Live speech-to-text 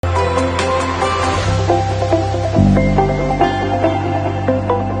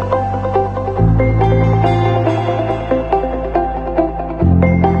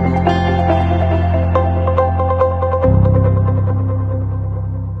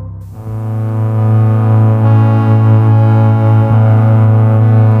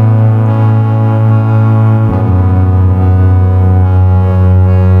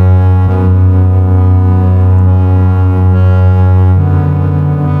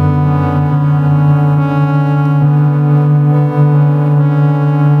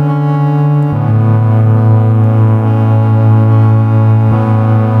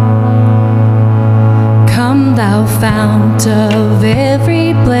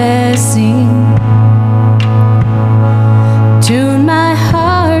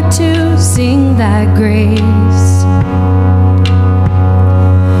grace,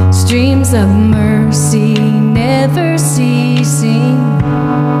 streams of mercy never ceasing,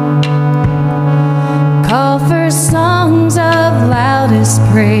 call for songs of loudest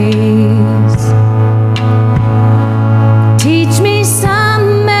praise. Teach me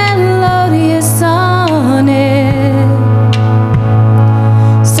some melodious sonnet,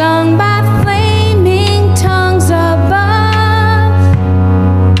 sung by flaming tongues above.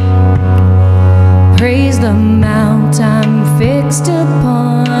 Praise the mount I'm fixed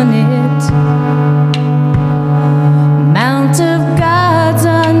upon it, mount of God's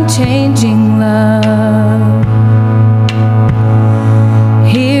unchanging love.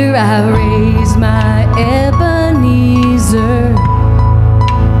 Here I raise my Ebenezer,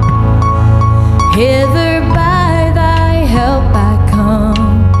 hither by thy help I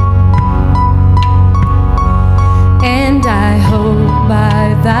come, and I hope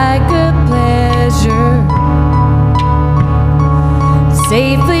by thy good pleasure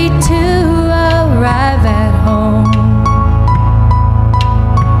safely to arrive at home.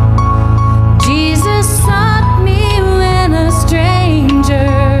 Jesus sought me when a stranger,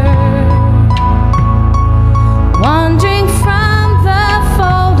 wandering from the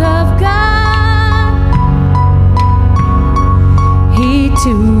fold of God, he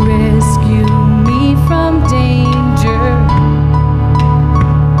to rescue me from danger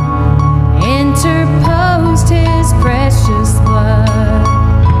interposed his precious blood.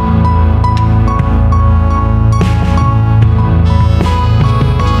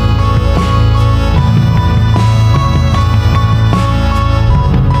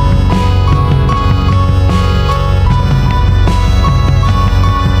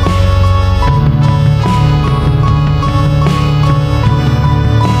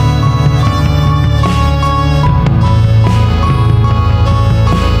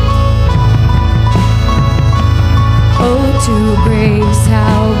 To grace,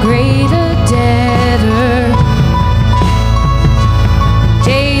 how great a debtor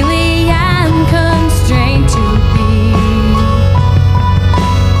daily I'm constrained to be.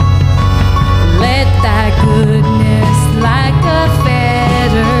 Let thy goodness like a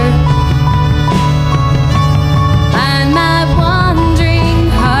fetter bind my wandering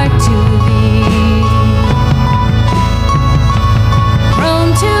heart to thee.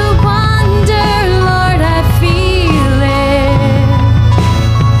 Prone to wander, Lord, I feel it,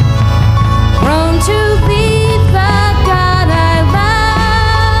 prone to leave the God I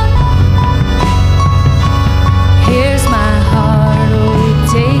love. Here's my heart, oh,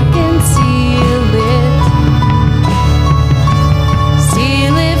 take and seal it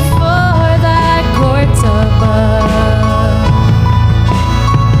for thy courts above.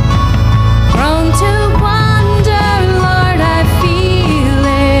 Prone to wander, Lord, I feel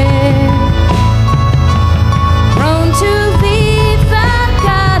it, prone to leave the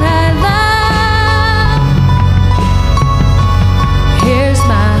God I love. Here's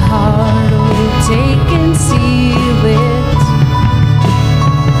my heart, oh, take and seal it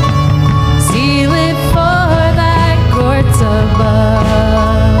for thy courts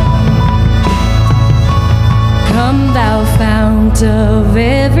above. Come thou fount of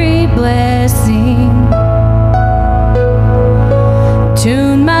every blessing,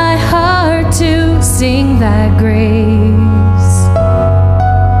 tune my heart to sing thy grace.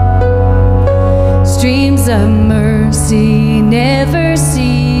 Streams of mercy never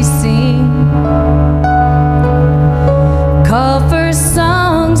ceasing, call for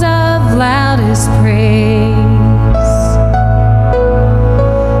songs of loudest praise.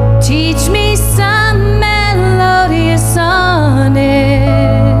 Teach me some melodious sonnet,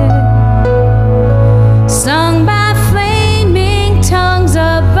 sung by flaming tongues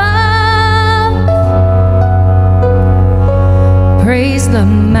above. Praise the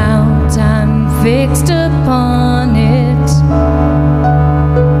mount I'm fixed upon it,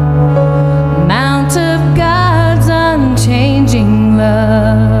 mount of God's unchanging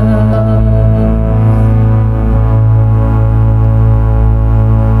love.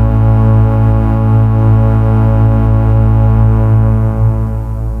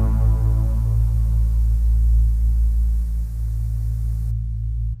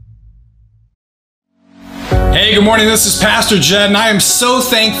 good morning. This is Pastor Jed, and I am so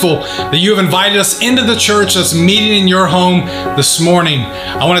thankful that you have invited us into the church that's meeting in your home this morning.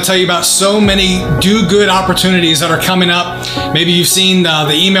 I want to tell you about so many do-good opportunities that are coming up. Maybe you've seen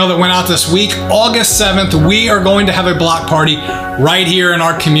the email that went out this week. August 7th, we are going to have a block party right here in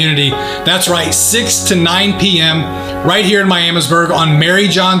our community. That's right, 6 to 9 p.m. right here in Miamisburg on Mary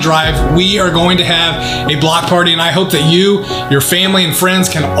John Drive. We are going to have a block party, and I hope that you, your family, and friends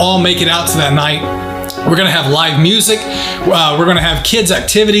can all make it out to that night. We're going to have live music. We're going to have kids'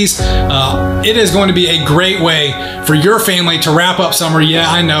 activities. It is going to be a great way for your family to wrap up summer. Yeah,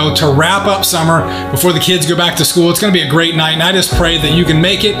 I know, to wrap up summer before the kids go back to school. It's going to be a great night, and I just pray that you can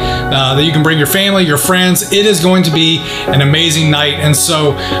make it, that you can bring your family, your friends. It is going to be an amazing night. And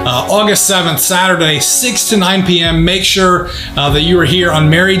so August 7th, Saturday, 6 to 9 p.m., make sure that you are here on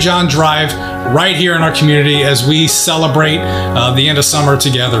Mary John Drive right here in our community as we celebrate the end of summer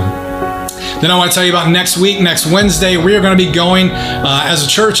together. Then I want to tell you about next week, next Wednesday. We are going to be going as a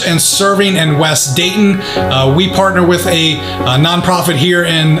church and serving in West Dayton. We partner with a nonprofit here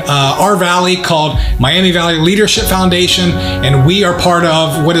in our valley called Miami Valley Leadership Foundation, and we are part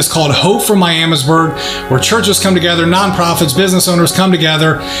of what is called Hope for Miamisburg, where churches come together, nonprofits, business owners come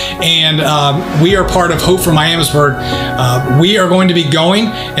together, and we are part of Hope for Miamisburg. We are going to be going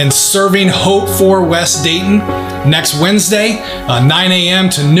and serving Hope for West Dayton next Wednesday, 9 a.m.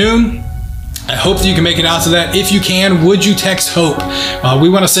 to noon. I hope that you can make it out to that. If you can, would you text HOPE? We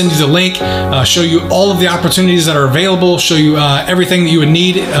want to send you the link, show you all of the opportunities that are available, show you everything that you would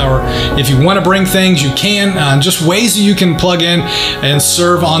need, or if you want to bring things, you can. Just ways that you can plug in and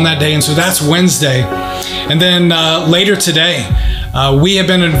serve on that day. And so that's Wednesday. And then later today, we have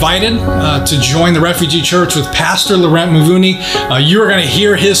been invited to join the Refugee Church with Pastor Laurent Mavuni. You are going to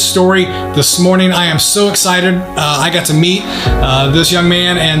hear his story this morning. I am so excited. I got to meet this young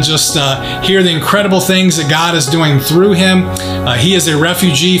man and just hear the incredible things that God is doing through him. He is a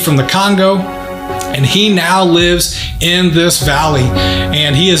refugee from the Congo, and he now lives in this valley,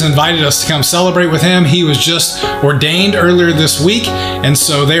 and he has invited us to come celebrate with him. He was just ordained earlier this week, and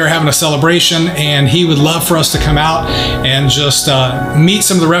so they are having a celebration, and he would love for us to come out and just meet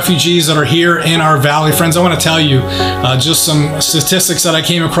some of the refugees that are here in our valley. Friends, I want to tell you just some statistics that I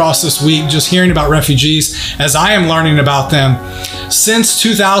came across this week, just hearing about refugees as I am learning about them. Since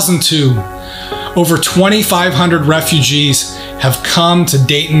 2002, over 2,500 refugees have come to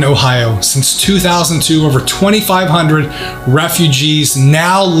Dayton, Ohio. Since 2002, over 2,500 refugees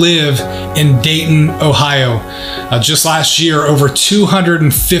now live in Dayton, Ohio. Just last year, over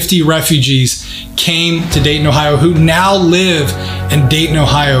 250 refugees came to Dayton, Ohio, who now live in Dayton,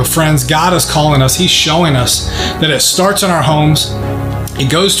 Ohio. Friends, God is calling us. He's showing us that it starts in our homes. It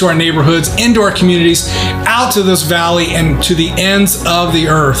goes to our neighborhoods, into our communities, out to this valley, and to the ends of the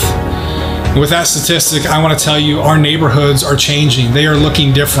earth. With that statistic, I want to tell you our neighborhoods are changing. They are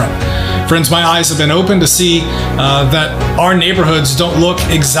looking different. Friends, my eyes have been opened to see that our neighborhoods don't look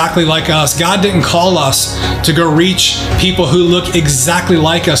exactly like us. God didn't call us to go reach people who look exactly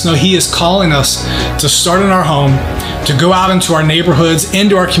like us. No, He is calling us to start in our home, to go out into our neighborhoods,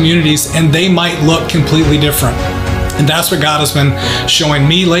 into our communities, and they might look completely different. And that's what God has been showing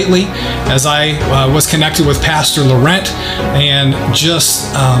me lately as I was connected with Pastor Laurent, and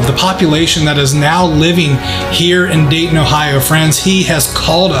just the population that is now living here in Dayton, Ohio. Friends, He has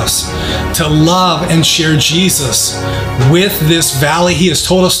called us to love and share Jesus with this valley. He has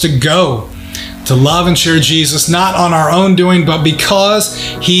told us to go to love and share Jesus, not on our own doing, but because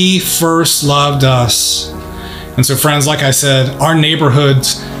He first loved us. And so, friends, like I said, our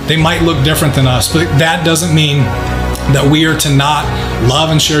neighborhoods, they might look different than us, but that doesn't mean that we are to not love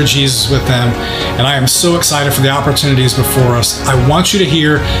and share Jesus with them. And I am so excited for the opportunities before us. I want you to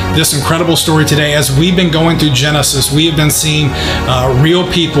hear this incredible story today. As we've been going through Genesis, we have been seeing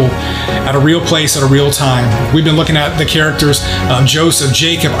real people at a real place at a real time. We've been looking at the characters of Joseph,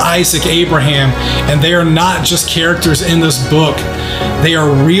 Jacob, Isaac, Abraham, and they are not just characters in this book. They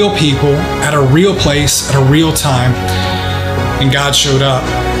are real people at a real place at a real time. And God showed up,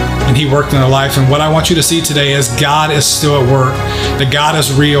 and He worked in their life. And what I want you to see today is God is still at work, that God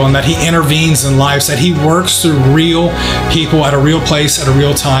is real, and that He intervenes in lives, that He works through real people at a real place at a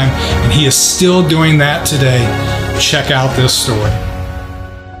real time, and He is still doing that today. Check out this story.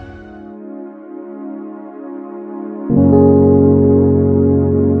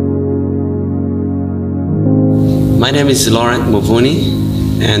 My name is Laurent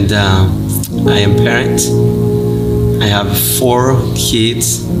Mavuni, and I am a parent. I have 4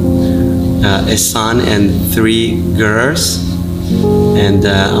 kids, a son and 3 girls. And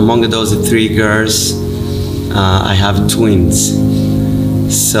among those 3 girls, I have twins.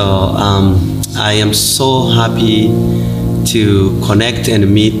 So I am so happy to connect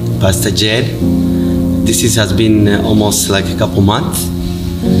and meet Pastor Jed. Has been almost like a couple months.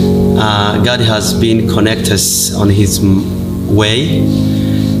 God has been connect us on His way,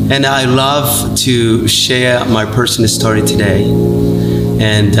 and I love to share my personal story today,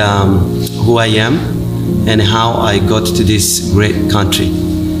 and who I am, and how I got to this great country.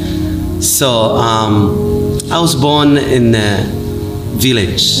 So I was born in a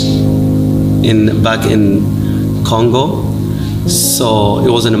village back in Congo. So it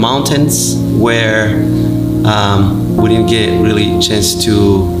was in the mountains where we didn't get really a chance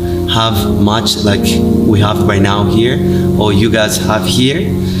to have much like we have right now here, or you guys have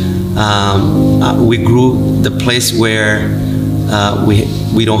here. We grew the place where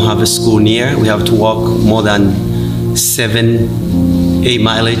we don't have a school near. We have to walk more than 7-8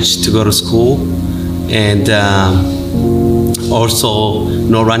 mileage to go to school, and also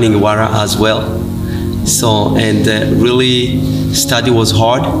no running water as well. So, and really study was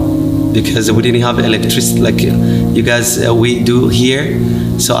hard because we didn't have electricity like you guys we do here.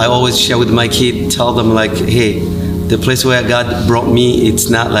 So I always share with my kid, tell them like, hey, the place where God brought me, it's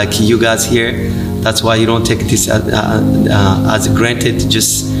not like you guys here. That's why you don't take this as granted.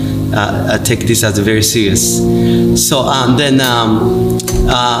 Just take this as very serious. So then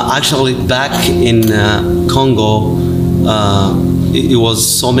actually back in Congo, it was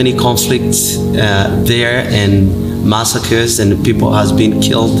so many conflicts there, and massacres, and people has been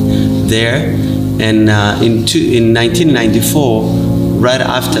killed there. And in 1994, right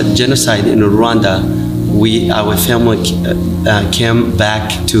after genocide in Rwanda, our family came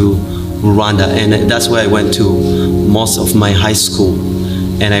back to Rwanda, and that's where I went to most of my high school.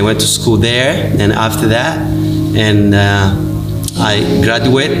 And I went to school there, and after that, and I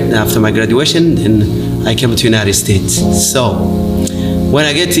graduated. After my graduation, then I came to United States. So when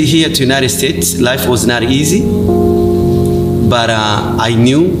I get here to United States, life was not easy, but I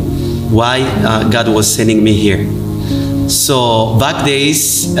knew why God was sending me here. So back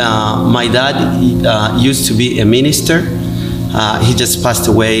days, my dad used to be a minister. He just passed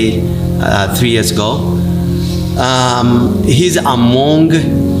away 3 years ago. He's among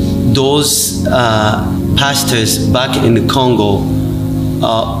those pastors back in Congo.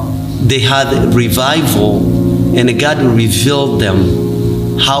 They had revival, and God revealed them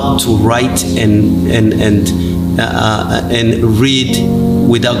how to write and read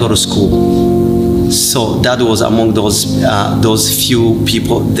without going to school. So that was among those few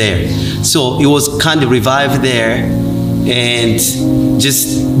people there. So it was kind of revived there, and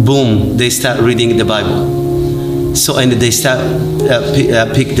just boom, they start reading the Bible. So and they start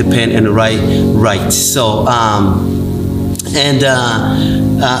pick the pen and write. So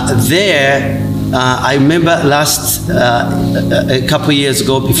there. I remember a couple years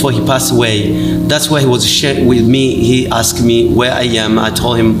ago before he passed away, that's why he was sharing with me. He asked me where I am. I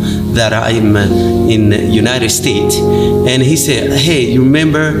told him that I'm in the United States. And he said, hey, you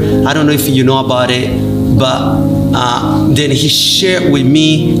remember, I don't know if you know about it, but then he shared with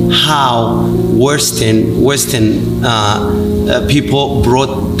me how Western people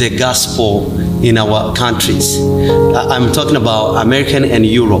brought the gospel in our countries. I'm talking about American and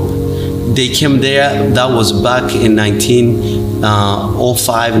Europe. They came there, that was back in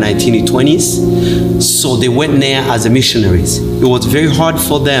 1905, 1920s. So they went there as missionaries. It was very hard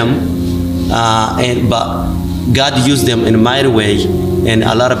for them, but God used them in a mighty way, and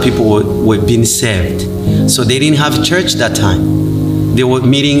a lot of people were being saved. So they didn't have church that time. They were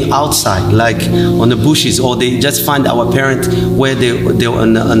meeting outside, like on the bushes, or they just find our parents where they were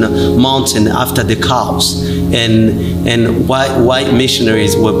on the mountain after the cows. And white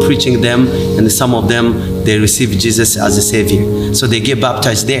missionaries were preaching them, and some of them, they received Jesus as a savior. So they get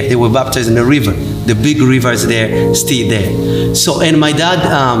baptized there. They were baptized in the river. The big rivers there, stay there. So, and my dad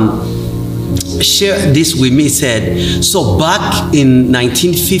shared this with me, said, so back in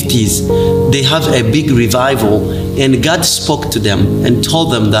 1950s, they have a big revival, and God spoke to them and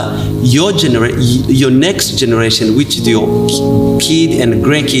told them that your next generation, which is your kid and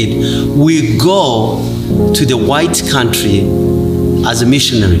grandkid, will go to the white country as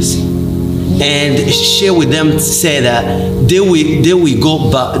missionaries, and share with them, say that they will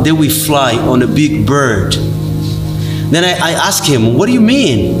go back, they will fly on a big bird. Then I asked him, what do you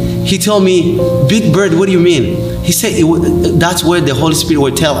mean? He told me, big bird, what do you mean? He said, that's where the Holy Spirit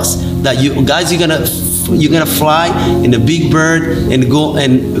will tell us that you guys, you're gonna fly in a big bird and go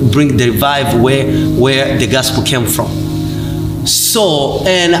and bring the revive where the gospel came from. So,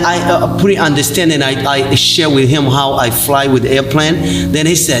 and I pretty understand, and I share with him how I fly with the airplane. Then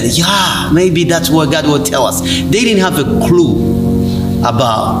he said, yeah, maybe that's what God will tell us. They didn't have a clue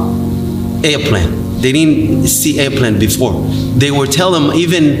about airplane. They didn't see airplane before. They were telling them,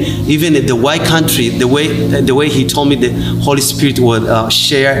 even in the white country, the way he told me the Holy Spirit would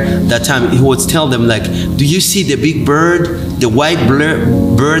share that time, he would tell them like, do you see the big bird, the white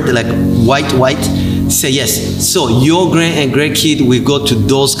bird, like white? Say yes. So your grand and great kid will go to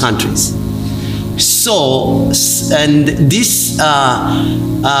those countries. So, and this,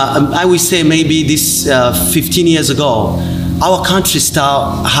 I would say maybe this 15 years ago, our country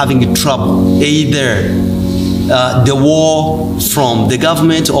started having trouble. Either the war from the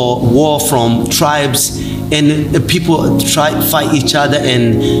government or war from tribes, and people try to fight each other,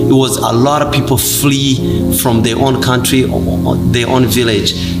 and it was a lot of people flee from their own country or their own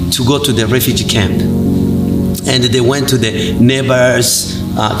village to go to the refugee camp. And they went to the neighbors'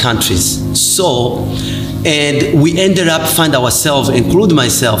 countries. So, and we ended up find ourselves, include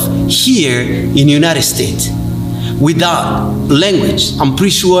myself, here in the United States without language. I'm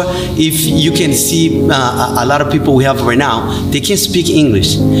pretty sure if you can see a lot of people we have right now, they can't speak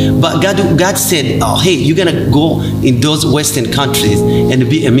English. But God said, oh, hey, you're gonna go in those Western countries and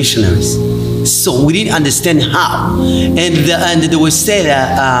be a missionary. So we didn't understand how. And they would say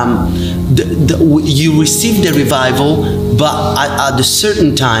that you receive the revival, but at a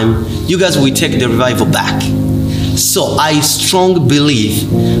certain time, you guys will take the revival back. So I strongly believe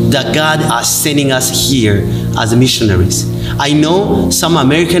that God is sending us here as missionaries. I know some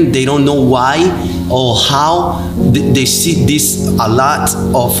Americans, they don't know why or how they see this. A lot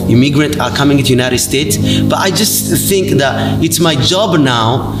of immigrants are coming to the United States, but I just think that it's my job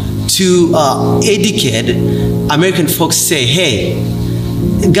now to educate American folks. Say, hey,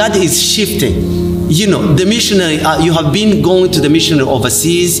 God is shifting. You know, the missionary, you have been going to the missionary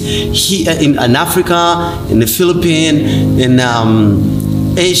overseas, here in Africa, in the Philippines, in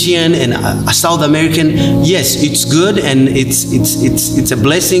Asian and South American. Yes, it's good and it's a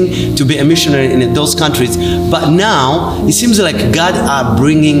blessing to be a missionary in those countries. But now it seems like God are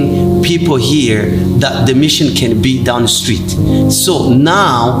bringing people here that the mission can be down the street. So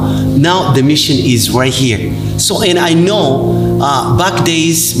now the mission is right here. So, and I know back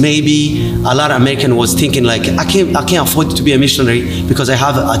days, maybe a lot of American was thinking like, I can't afford to be a missionary because I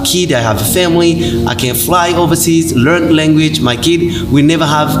have a kid, I have a family, I can fly overseas, learn language. My kid will never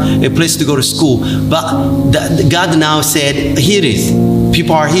have a place to go to school. But God now said, here it is.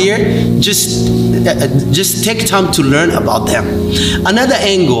 People are here. Just take time to learn about them. Another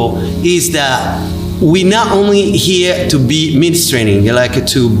angle is that we're not only here to be ministering, like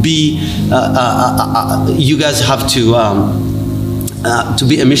to be, you guys have to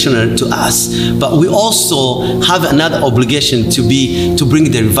be a missionary to us, but we also have another obligation to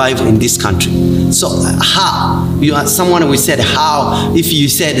bring the revival in this country. So how? Someone we said how, if you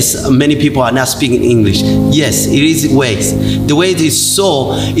said many people are not speaking English. Yes, it is ways. The way it is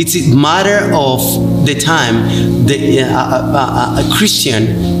so, it's a matter of the time a Christian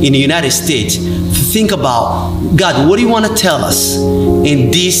in the United States to think about, God, what do you want to tell us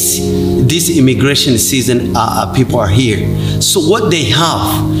in this immigration season? People are here. So what they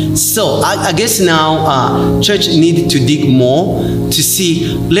have. So I guess now church need to dig more to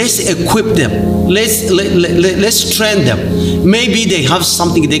see, let's equip them. Let's train them. Maybe they have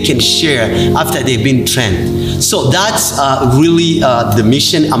something they can share after they've been trained. So that's really the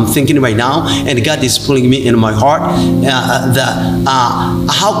mission I'm thinking right now, and God is pulling me in my heart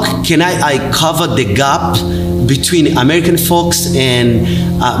how can I cover the gap between American folks and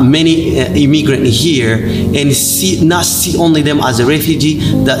many immigrants here, and not see only them as a refugee,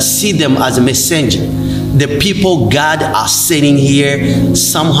 that see them as a messenger. The people God are sending here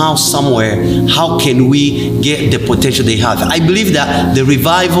somehow, somewhere, how can we get the potential they have? I believe that the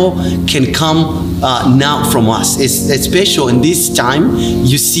revival can come now from us, especially in this time.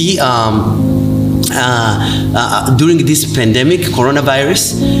 You see, during this pandemic,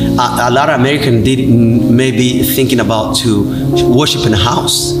 coronavirus, a lot of Americans did maybe thinking about to worship in a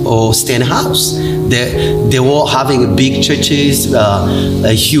house or stay in a house. They were having big churches,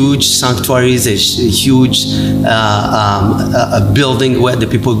 huge sanctuaries, a huge building where the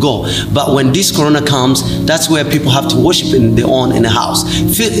people go. But when this corona comes, that's where people have to worship in their own in a house.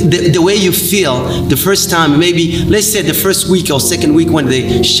 The way you feel the first time, maybe let's say the first week or second week when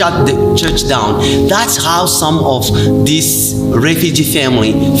they shut the church down, that's how some of this refugee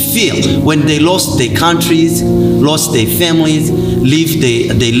family feel when they lost their countries, lost their families, leave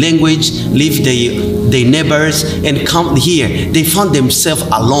their language, leave their neighbors, and come here. They found themselves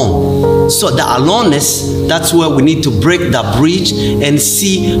alone. So the aloneness, that's where we need to break that bridge and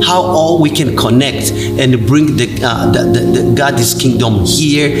see how all we can connect and bring the God's kingdom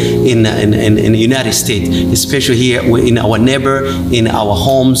here in the United States, especially here in our neighbor, in our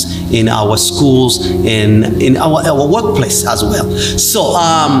homes, in our schools, and in our workplace as well. So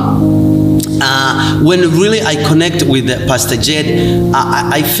when really I connect with Pastor Jed,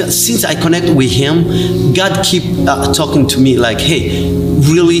 I feel, since I connect with him, God keep talking to me like, hey,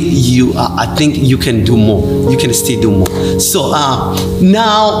 really, I think you can do more. You can still do more. So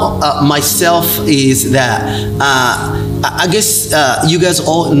now myself is that I guess you guys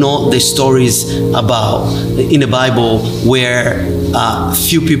all know the stories about in the Bible where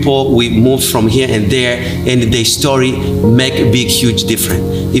few people we move from here and there, and their story make a big, huge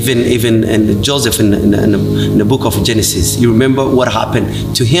difference. Even in Joseph in the book of Genesis, you remember what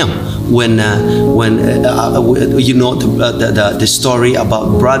happened to him when you know the story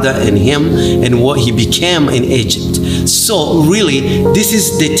about brother and him and what he became in Egypt. So really, this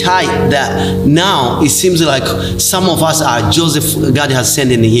is the type that now it seems like some of us are Joseph, God has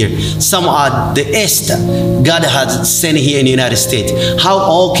sent in here. Some are the Esther, God has sent here in the United States. How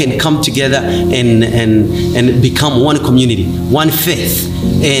all can come together and become one community, one faith,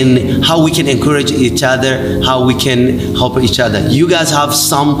 and how we can encourage each other, how we can help each other. You guys have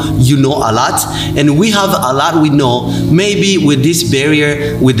some you know a lot, and we have a lot we know, maybe with this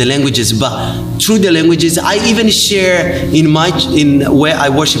barrier with the languages, but through the languages, I even share in where I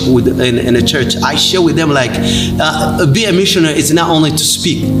worship with in a church. I share with them like, be a missionary is not only to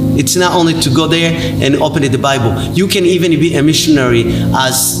speak. It's not only to go there and open the Bible. You can even be a missionary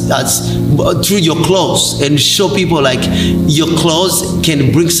as through your clothes and show people like your clothes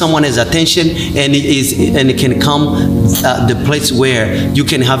can bring someone's attention, and it can come the place where you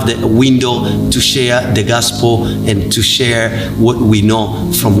can have the window to share the gospel and to share what we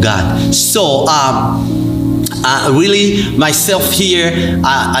know from God. So really myself here,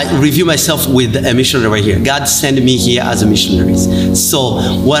 I review myself with a missionary right here. God sent me here as a missionary. So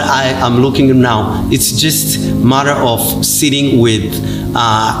what I am looking at now, it's just a matter of sitting with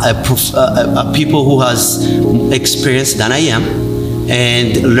people who has experience than I am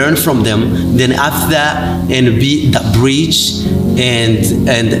and learn from them. Then after that, and be the bridge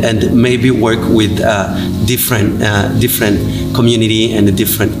and maybe work with different community and a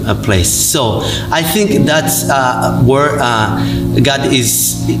different place. So I think that's where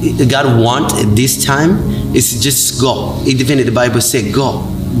God want at this time is just go. Even the Bible says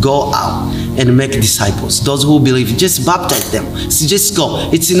go out and make disciples. Those who believe, just baptize them. So just go.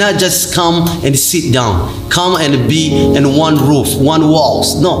 It's not just come and sit down. Come and be in one roof, one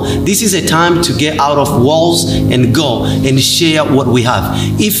walls. No, this is a time to get out of walls and go and share what we have.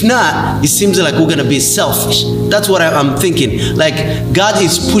 If not, it seems like we're gonna be selfish. That's what I'm thinking. Like God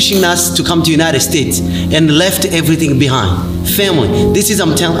is pushing us to come to United States and left everything behind. Family. This is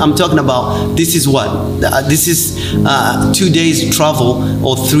I'm talking about. This is what? This is 2 days travel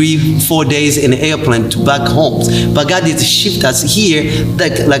or 3-4 days in an airplane to back home. But God did shift us here.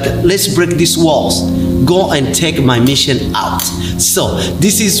 Like let's break these walls. Go and take my mission out. So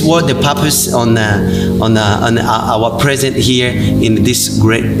this is what the purpose on our present here in this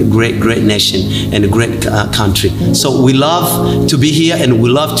great nation and a great country. So we love to be here and we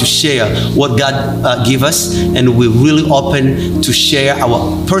love to share what God give us, and we're really open to share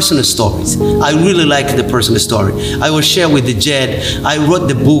our personal stories. I really like the personal story. I will share with the Jed. I wrote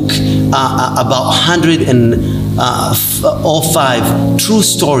the book about 105 true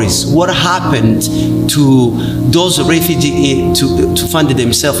stories. What happened to those refugees to find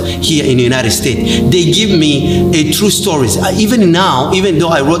themselves here in the United States? They give me a true stories. Even now, even though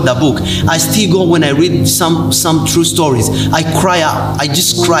I wrote the book, I still go when I read some true stories. I cry out. I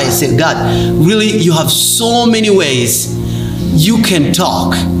just cry. I say, God, really, you have so many ways you can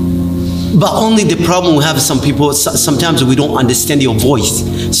talk. But only the problem we have, some people, sometimes we don't understand your voice.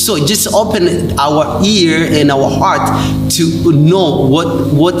 So just open our ear and our heart to know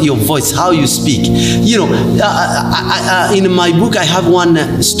what your voice, how you speak. You know, in my book, I have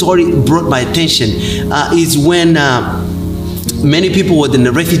one story brought my attention. Is when many people were in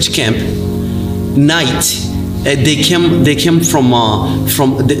the refugee camp, night. They came from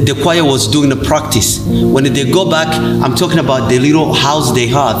the choir was doing the practice. When they go back, I'm talking about the little house they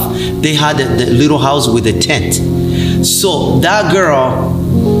have. They had the little house with a tent. So that girl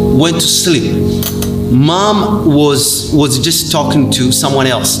went to sleep. Mom was just talking to someone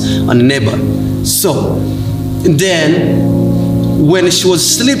else, a neighbor. So then when she was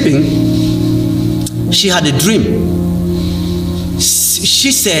sleeping, she had a dream.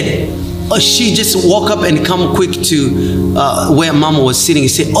 she said, she just woke up and come quick to where Mama was sitting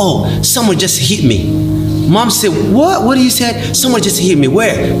and said, oh, someone just hit me. Mom said, what do you say? Someone just hit me.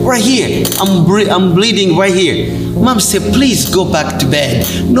 Where? Right here. I'm bleeding right here. Mom said, please go back to bed.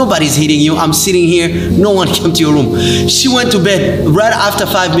 Nobody's hitting you. I'm sitting here. No one came to your room. She went to bed right after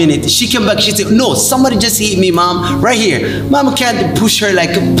 5 minutes. She came back. She said, no, somebody just hit me, Mom, right here. Mom can't push her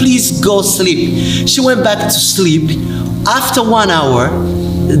like, please go sleep. She went back to sleep. After 1 hour,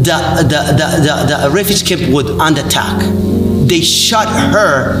 the refugee camp was under attack. They shot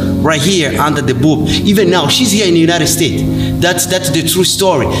her right here under the boob. Even now, she's here in the United States. That's the true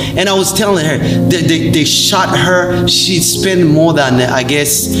story. And I was telling her, they shot her. She spent more than, I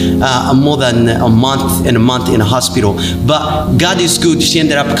guess, more than a month in a hospital. But God is good. She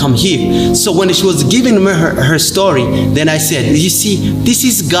ended up come here. So when she was giving me her story, then I said, you see, this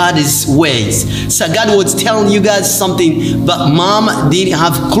is God's ways. So God was telling you guys something, but Mom didn't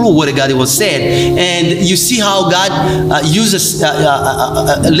have a clue what God was saying. And you see how God uses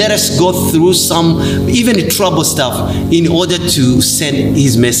let us go through some even trouble stuff in order to send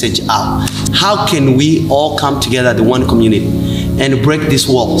his message out. How can we all come together as one community and break these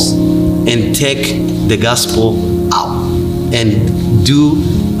walls and take the gospel out and do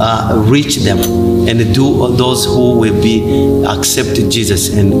reach them and do those who will be accepted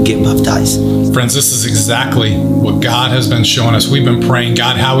Jesus and get baptized? Friends, this is exactly what God has been showing us. We've been praying,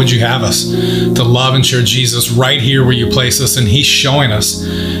 God, how would you have us to love and share Jesus right here where you place us? And he's showing us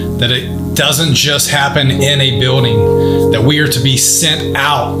that it doesn't just happen in a building, that we are to be sent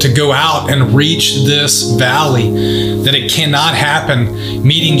out, to go out and reach this valley, that it cannot happen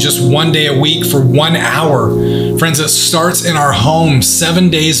meeting just 1 day a week for 1 hour. Friends, it starts in our homes 7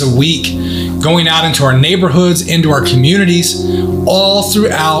 days a week, going out into our neighborhoods, into our communities, all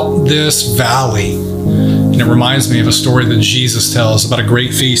throughout this valley. And it reminds me of a story that Jesus tells about a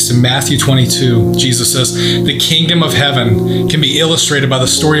great feast. In Matthew 22, Jesus says, the kingdom of heaven can be illustrated by the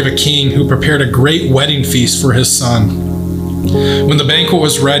story of a king who prepared a great wedding feast for his son. When the banquet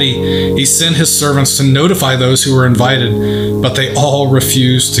was ready, he sent his servants to notify those who were invited, but they all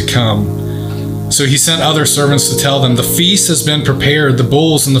refused to come. So he sent other servants to tell them, the feast has been prepared, the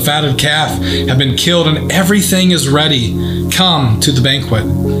bulls and the fatted calf have been killed, and everything is ready. Come to the banquet.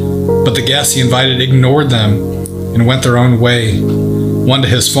 But the guests he invited ignored them and went their own way, one to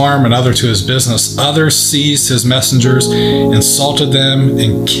his farm, another to his business. Others seized his messengers, insulted them,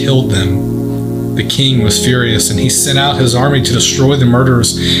 and killed them. The king was furious, and he sent out his army to destroy the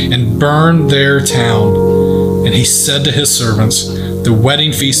murderers and burn their town. And he said to his servants, the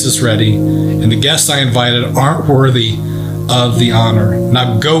wedding feast is ready, and the guests I invited aren't worthy of the honor.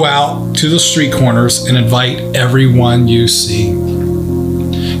 Now go out to the street corners and invite everyone you see.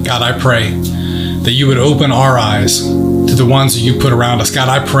 God, I pray that you would open our eyes to the ones that you put around us. God,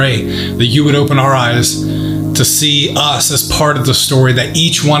 I pray that you would open our eyes to see us as part of the story, that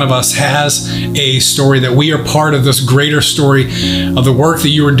each one of us has a story, that we are part of this greater story of the work that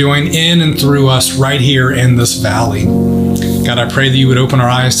you are doing in and through us right here in this valley. God, I pray that you would open our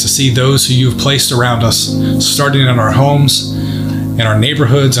eyes to see those who you've placed around us, starting in our homes, in our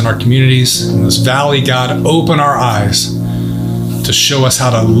neighborhoods, in our communities, in this valley. God, open our eyes to show us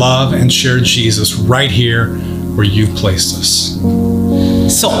how to love and share Jesus right here where you've placed us.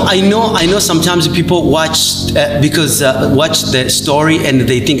 So I know sometimes people watch watch the story and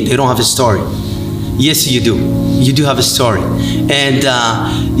they think they don't have a story. Yes, you do. You do have a story. And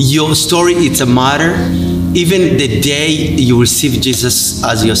your story, it's a matter. Even the day you receive Jesus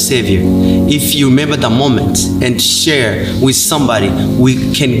as your Savior, if you remember the moment and share with somebody,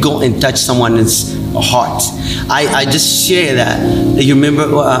 we can go and touch someone's heart. I just share that. You remember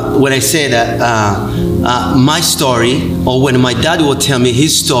when I say that my story, or when my dad would tell me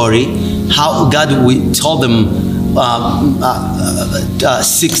his story, how God told them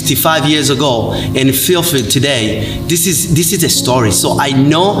 65 years ago and Philfield today. This is a story. So I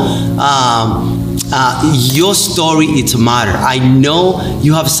know your story, it's a matter. I know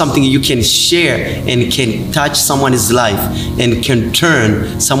you have something you can share and can touch someone's life and can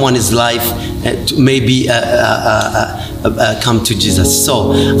turn someone's life to maybe come to Jesus.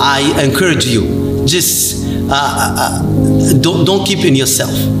 So I encourage you, just don't keep in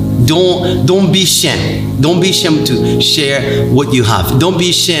yourself. Don't be ashamed. Don't be ashamed to share what you have. Don't be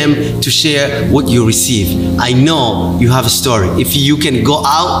ashamed to share what you receive. I know you have a story. If you can go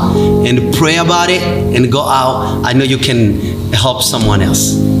out and pray about it and go out, I know you can help someone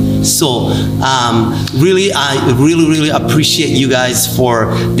else. So really, I really appreciate you guys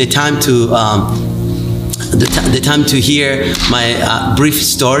for the time to the time to hear my brief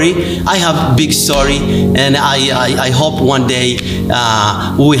story. I have big story, and I hope one day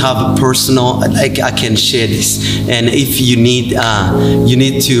we have a personal, I can share this. And if you need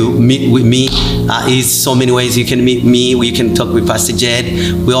to meet with me, is so many ways you can meet me. You can talk with Pastor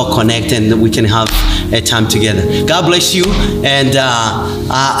Jed. We all connect and we can have a time together. God bless you. And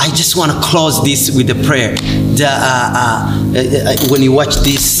I just want to close this with a prayer. When you watch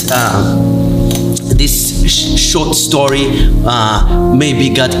this short story, maybe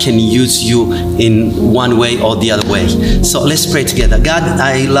God can use you in one way or the other way. So let's pray together. God,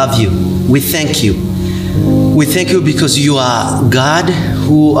 I love you. We thank you. We thank you because you are God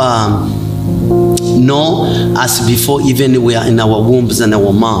who know us before even we are in our wombs and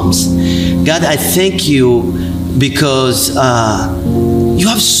our moms. God, I thank you because you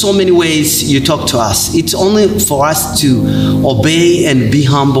have so many ways you talk to us. It's only for us to obey and be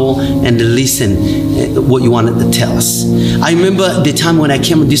humble and listen what you wanted to tell us. I remember the time when I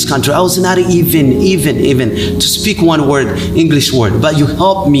came to this country, I was not even to speak one word, English word, but you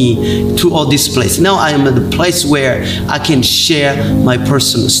helped me through all this place. Now I am at the place where I can share my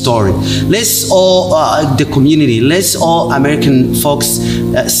personal story. Let's all, the community, let's all American folks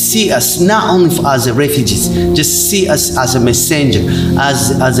see us not only as refugees, just see us as a messenger,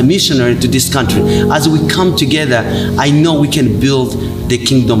 as a missionary to this country. As we come together, I know we can build the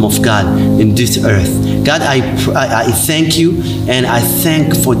kingdom of God in this earth. God, I thank you, and I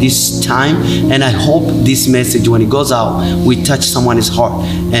thank for this time, and I hope this message, when it goes out, we touch someone's heart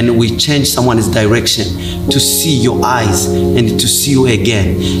and we change someone's direction to see your eyes and to see you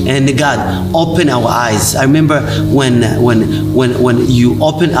again. And God, open our eyes. I remember when you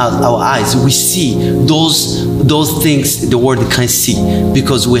open our eyes, we see those things the world can't see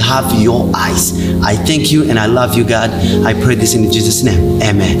because we have your eyes. I thank you and I love you, God. I pray this in Jesus' name.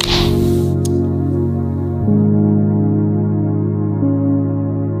 Amen.